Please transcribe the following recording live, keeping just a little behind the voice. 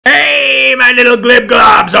Hey, my little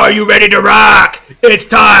glibglobs, are you ready to rock? It's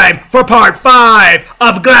time for part 5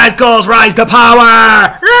 of Ghazghkull's Rise to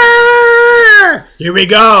Power! Here we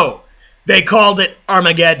go. They called it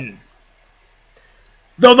Armageddon.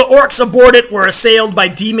 Though the orcs aboard it were assailed by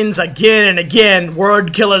demons again and again,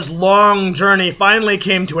 Wordkiller's long journey finally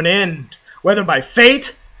came to an end. Whether by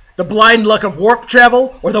fate, the blind luck of warp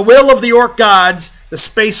travel, or the will of the orc gods, the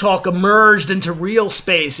Space Hulk emerged into real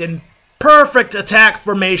space in perfect attack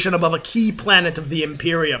formation above a key planet of the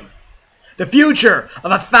Imperium. The future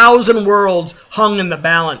of 1,000 worlds hung in the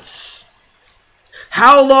balance.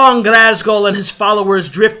 How long Ghazghkull and his followers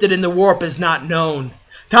drifted in the warp is not known.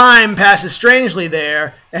 Time passes strangely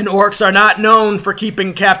there, and orcs are not known for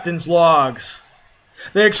keeping captain's logs.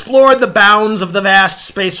 They explored the bounds of the vast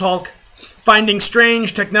Space Hulk, finding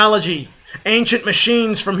strange technology, ancient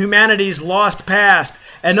machines from humanity's lost past,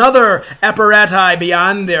 and other apparati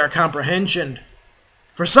beyond their comprehension.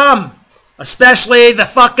 For some, especially the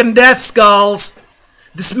fucking Death Skulls,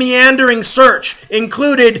 this meandering search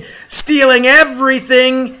included stealing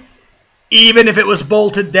everything, even if it was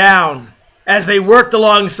bolted down, as they worked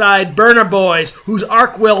alongside burner boys whose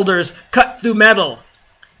arc welders cut through metal.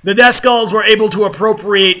 The Death Skulls were able to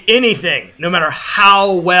appropriate anything, no matter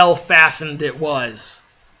how well fastened it was.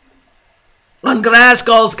 On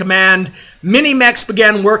Ghazghkull's command, mini-mechs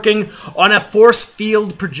began working on a force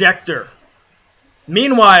field projector.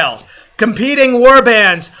 Meanwhile, competing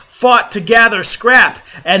warbands fought to gather scrap,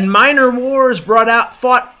 and minor wars broke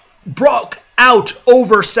out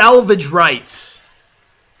over salvage rights.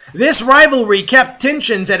 This rivalry kept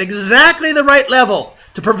tensions at exactly the right level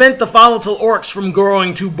to prevent the volatile orcs from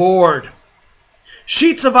growing too bored.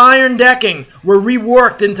 Sheets of iron decking were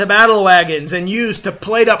reworked into battle wagons and used to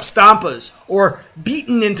plate up stompas, or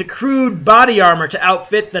beaten into crude body armor to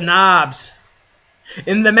outfit the knobs.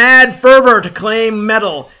 In the mad fervor to claim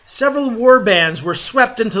metal, several warbands were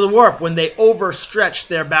swept into the warp when they overstretched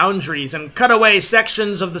their boundaries and cut away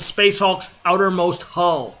sections of the Space Hulk's outermost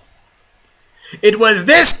hull. It was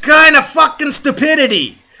this kind of fucking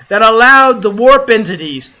stupidity that allowed the warp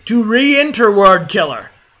entities to re-enter Wordkiller.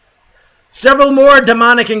 Several more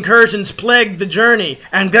demonic incursions plagued the journey,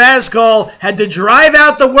 and Ghazghkull had to drive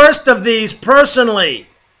out the worst of these personally.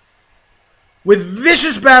 With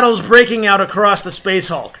vicious battles breaking out across the Space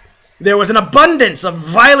Hulk, there was an abundance of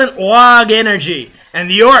violent Wog energy, and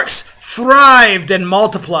the orcs thrived and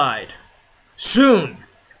multiplied. Soon,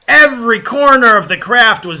 every corner of the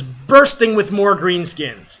craft was bursting with more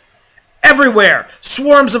greenskins. Everywhere,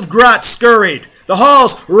 swarms of grots scurried. The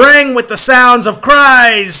halls rang with the sounds of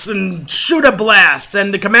cries and shoot-a-blasts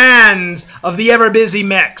and the commands of the ever-busy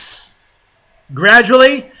mechs.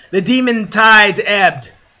 Gradually, the demon tides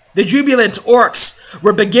ebbed. The jubilant orcs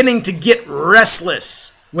were beginning to get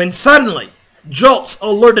restless, when suddenly, jolts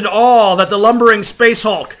alerted all that the lumbering Space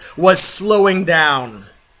Hulk was slowing down.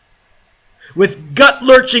 With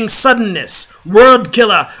gut-lurching suddenness,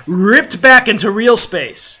 Wordkiller ripped back into real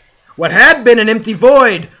space. What had been an empty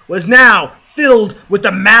void was now filled with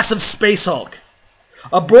the massive Space Hulk.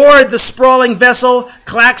 Aboard the sprawling vessel,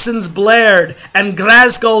 klaxons blared, and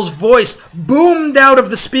Ghazghkull's voice boomed out of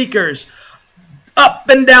the speakers, up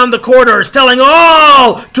and down the corridors, telling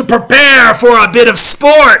all to prepare for a bit of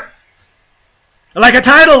sport. Like a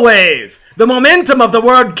tidal wave, the momentum of the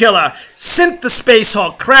Wordkiller sent the Space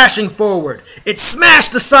Hulk crashing forward. It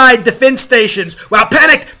smashed aside defense stations, while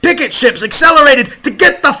panicked picket ships accelerated to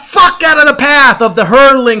get the fuck out of the path of the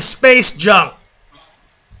hurtling space junk.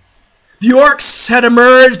 The orcs had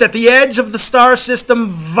emerged at the edge of the star system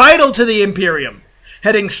vital to the Imperium,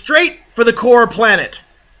 heading straight for the core planet.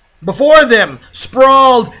 Before them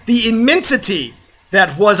sprawled the immensity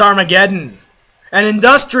that was Armageddon, an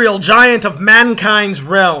industrial giant of mankind's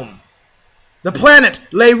realm. The planet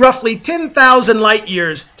lay roughly 10,000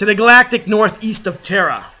 light-years to the galactic northeast of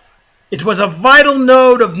Terra. It was a vital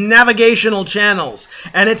node of navigational channels,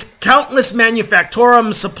 and its countless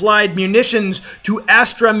manufactorums supplied munitions to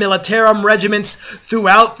Astra Militarum regiments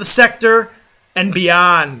throughout the sector and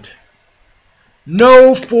beyond.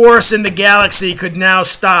 No force in the galaxy could now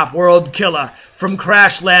stop Wordkiller from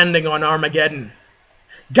crash landing on Armageddon.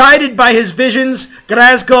 Guided by his visions,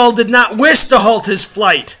 Ghazghkull did not wish to halt his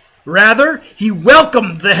flight. Rather, he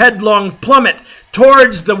welcomed the headlong plummet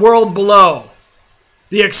towards the world below.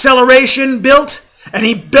 The acceleration built, and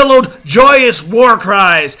he bellowed joyous war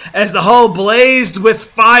cries as the hull blazed with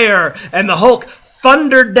fire and the Hulk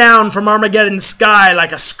thundered down from Armageddon's sky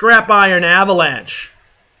like a scrap iron avalanche.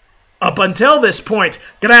 Up until this point,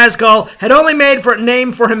 Ghazghkull had only made a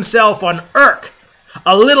name for himself on Urk,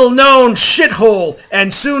 a little-known shithole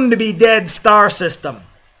and soon-to-be-dead star system.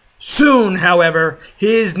 Soon, however,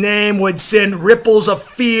 his name would send ripples of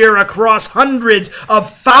fear across hundreds of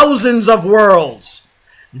thousands of worlds.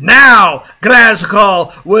 Now,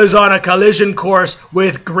 Ghazghkull was on a collision course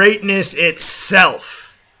with greatness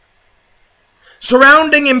itself.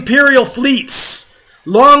 Surrounding Imperial fleets,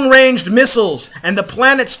 long-ranged missiles, and the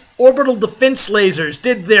planet's orbital defense lasers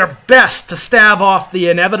did their best to stave off the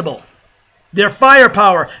inevitable. Their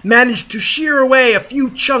firepower managed to shear away a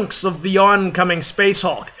few chunks of the oncoming Space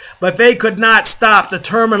Hulk, but they could not stop the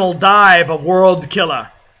terminal dive of World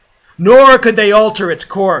Killer, nor could they alter its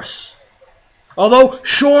course. Although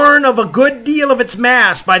shorn of a good deal of its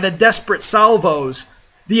mass by the desperate salvos,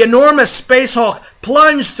 the enormous Space Hulk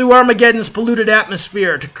plunged through Armageddon's polluted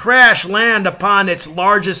atmosphere to crash land upon its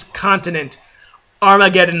largest continent,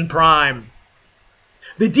 Armageddon Prime.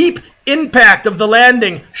 The deep impact of the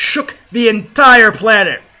landing shook the entire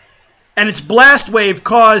planet, and its blast wave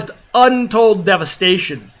caused untold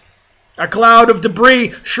devastation. A cloud of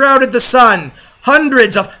debris shrouded the sun.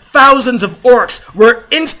 Hundreds of thousands of orcs were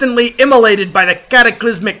instantly immolated by the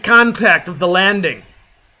cataclysmic contact of the landing.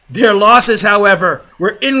 Their losses, however,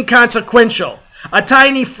 were inconsequential, a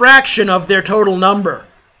tiny fraction of their total number.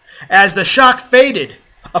 As the shock faded,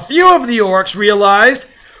 a few of the orcs realized,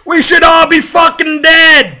 "We should all be fucking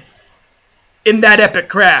dead!" in that epic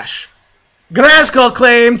crash. Ghazghkull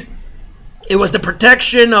claimed it was the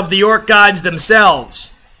protection of the orc gods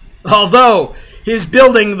themselves, although his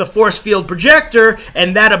building the force field projector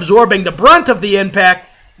and that absorbing the brunt of the impact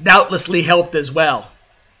doubtlessly helped as well.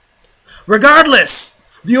 Regardless,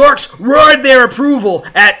 the orcs roared their approval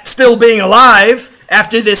at still being alive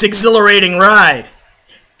after this exhilarating ride.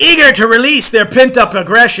 Eager to release their pent-up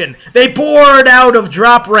aggression, they poured out of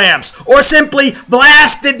drop ramps or simply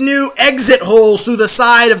blasted new exit holes through the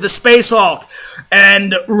side of the Space Hulk,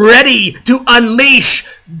 and ready to unleash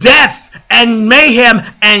death and mayhem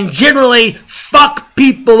and generally fuck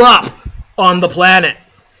people up on the planet.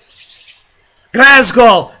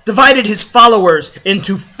 Ghazghkull divided his followers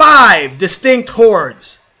into 5 distinct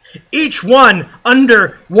hordes, each one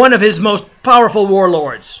under one of his most powerful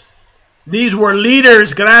warlords. These were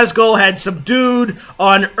leaders Ghazghkull had subdued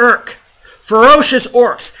on Urk, ferocious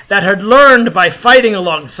orcs that had learned by fighting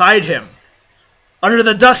alongside him. Under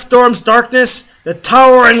the dust storm's darkness, the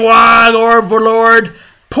towering Wag overlord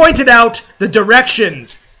pointed out the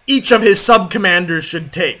directions each of his sub-commanders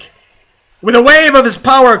should take. With a wave of his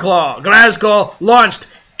power claw, Ghazghkull launched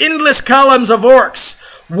endless columns of orcs,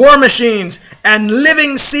 war machines, and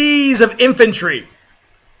living seas of infantry.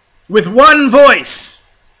 With one voice,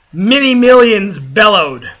 many millions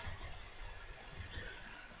bellowed.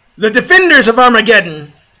 The defenders of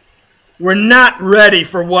Armageddon were not ready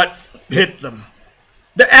for what hit them.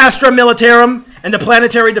 The Astra Militarum and the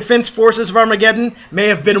planetary defense forces of Armageddon may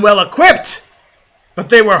have been well equipped, but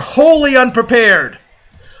they were wholly unprepared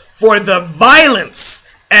for the violence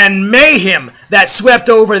and mayhem that swept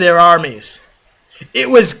over their armies. It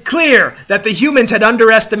was clear that the humans had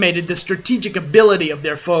underestimated the strategic ability of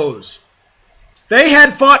their foes. They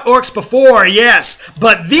had fought orcs before, yes,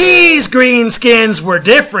 but these greenskins were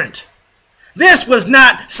different. This was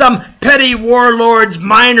not some petty warlord's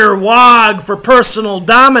minor wog for personal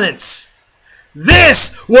dominance.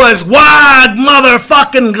 This was Wag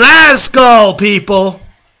motherfucking Ghazghkull, people.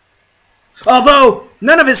 Although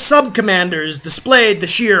none of his sub-commanders displayed the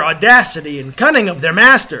sheer audacity and cunning of their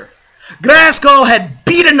master, Ghazghkull had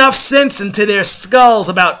beat enough sense into their skulls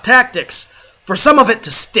about tactics for some of it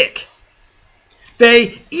to stick.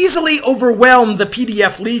 They easily overwhelmed the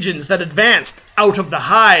PDF legions that advanced out of the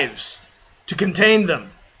hives to contain them.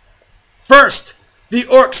 First, the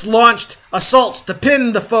orcs launched assaults to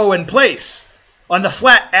pin the foe in place on the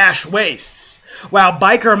flat ash wastes, while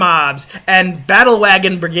biker mobs and battle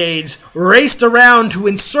wagon brigades raced around to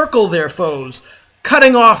encircle their foes,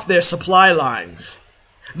 cutting off their supply lines.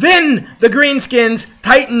 Then the greenskins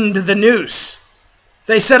tightened the noose.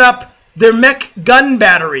 They set up their mech gun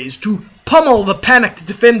batteries to pummel the panicked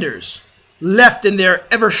defenders, left in their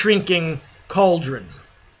ever-shrinking cauldron.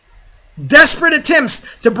 Desperate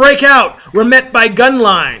attempts to break out were met by gun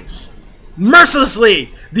lines.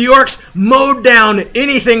 Mercilessly, the orcs mowed down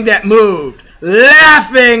anything that moved,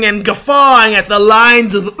 laughing and guffawing at the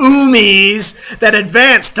lines of Umis that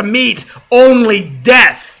advanced to meet only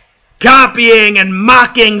death, copying and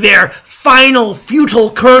mocking their final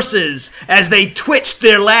futile curses as they twitched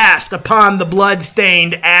their last upon the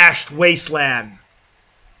blood-stained ashed wasteland.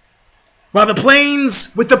 With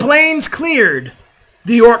the plains cleared,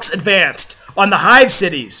 the orcs advanced on the hive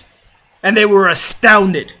cities, and they were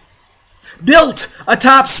astounded. Built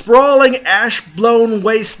atop sprawling ash-blown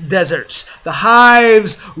waste deserts, the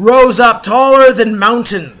hives rose up taller than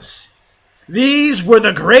mountains. These were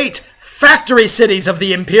the great factory cities of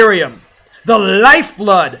the Imperium, the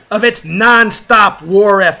lifeblood of its non-stop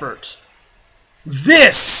war effort.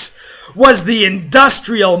 This was the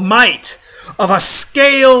industrial might of a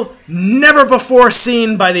scale never before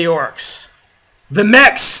seen by the orcs. The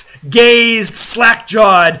mechs gazed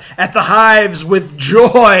slack-jawed at the hives with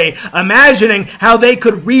joy, imagining how they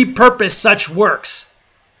could repurpose such works,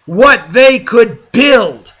 what they could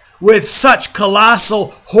build with such colossal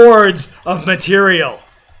hordes of material.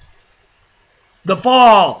 The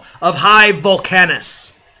fall of Hive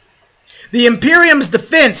Vulcanus. The Imperium's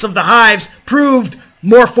defense of the hives proved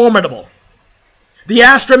more formidable. The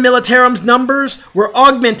Astra Militarum's numbers were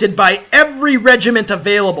augmented by every regiment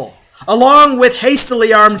available, along with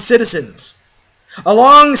hastily armed citizens. A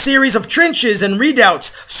long series of trenches and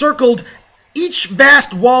redoubts circled each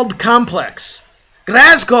vast walled complex.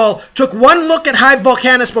 Ghazghkull took one look at Hive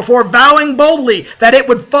Vulcanus before vowing boldly that it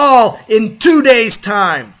would fall in 2 days'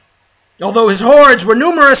 time. Although his hordes were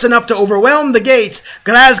numerous enough to overwhelm the gates,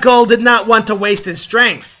 Ghazghkull did not want to waste his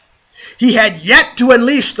strength. He had yet to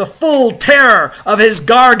unleash the full terror of his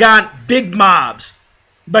Gargant big mobs,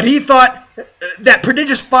 but he thought that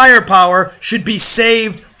prodigious firepower should be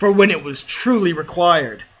saved for when it was truly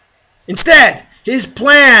required. Instead, his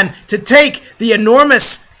plan to take the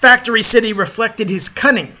enormous factory city reflected his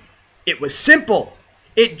cunning. It was simple.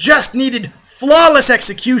 It just needed flawless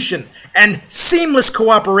execution and seamless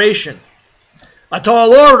cooperation. A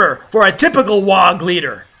tall order for a typical WOG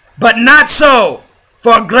leader, but not so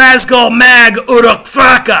for Ghazghkull Mag Uruk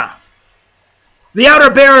Thraka. The outer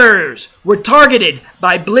barriers were targeted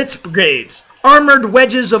by blitz brigades, armored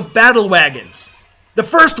wedges of battle wagons. The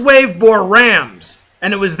first wave bore rams,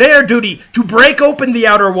 and it was their duty to break open the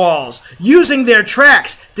outer walls, using their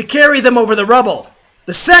tracks to carry them over the rubble.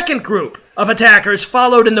 The second group of attackers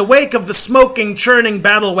followed in the wake of the smoking, churning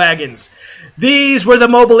battle wagons. These were the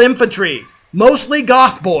mobile infantry, mostly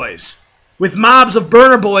goth boys, with mobs of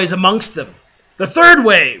burner boys amongst them. The third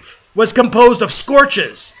wave was composed of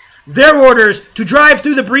scorches, their orders to drive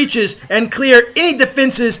through the breaches and clear any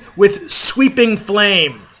defenses with sweeping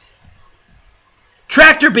flame.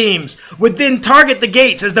 Tractor beams would then target the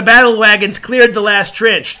gates as the battle wagons cleared the last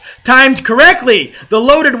trench. Timed correctly, the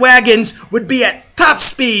loaded wagons would be at top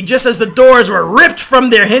speed just as the doors were ripped from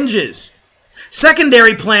their hinges.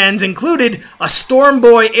 Secondary plans included a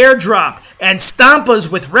Stormboy airdrop and Stampas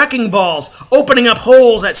with wrecking balls opening up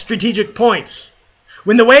holes at strategic points.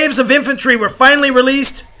 When the waves of infantry were finally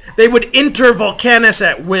released, they would enter Vulcanus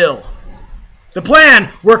at will. The plan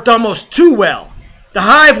worked almost too well. The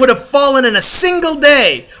hive would have fallen in a single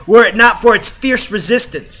day were it not for its fierce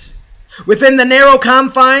resistance. Within the narrow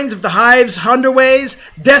confines of the hive's underways,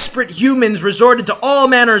 desperate humans resorted to all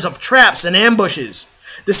manners of traps and ambushes.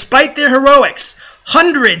 Despite their heroics,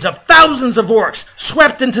 hundreds of thousands of orcs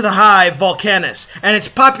swept into the hive Vulcanus, and its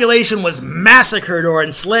population was massacred or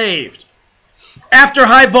enslaved. After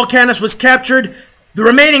Hive Vulcanus was captured, the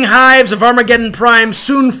remaining hives of Armageddon Prime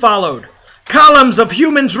soon followed. Columns of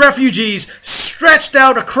humans refugees stretched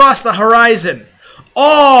out across the horizon.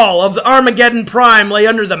 All of the Armageddon Prime lay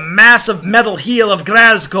under the massive metal heel of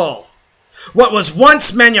Ghazghkull. What was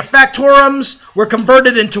once manufactorums were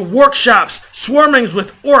converted into workshops swarming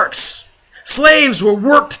with orcs. Slaves were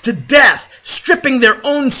worked to death, stripping their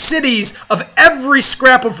own cities of every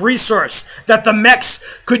scrap of resource that the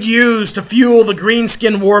mechs could use to fuel the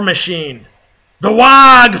greenskin war machine. The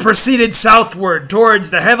WOG proceeded southward towards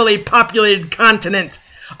the heavily populated continent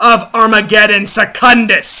of Armageddon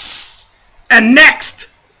Secundus. And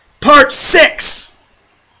next, Part 6,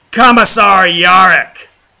 Commissar Yarrick.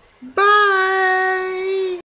 Bye!